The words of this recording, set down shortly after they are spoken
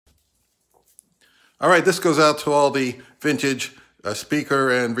All right, this goes out to all the vintage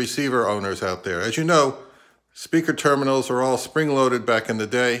speaker and receiver owners out there. As you know, speaker terminals are all spring-loaded back in the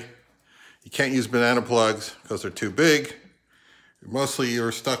day. You can't use banana plugs because they're too big. Mostly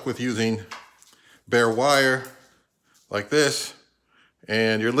you're stuck with using bare wire like this,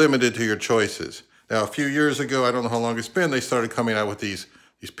 and you're limited to your choices. Now, a few years ago, I don't know how long it's been, they started coming out with these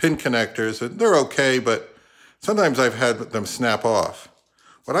pin connectors, and they're okay, but sometimes I've had them snap off.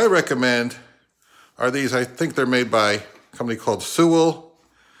 What I recommend are these. I think they're made by a company called Sewell,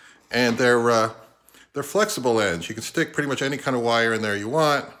 and they're flexible ends. You can stick pretty much any kind of wire in there you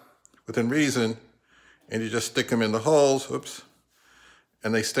want, within reason, and you just stick them in the holes, oops,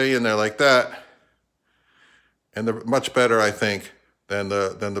 and they stay in there like that. And they're much better, I think, than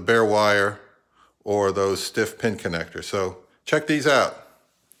the bare wire or those stiff pin connectors. So check these out.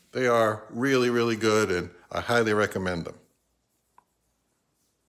 They are really, really good, and I highly recommend them.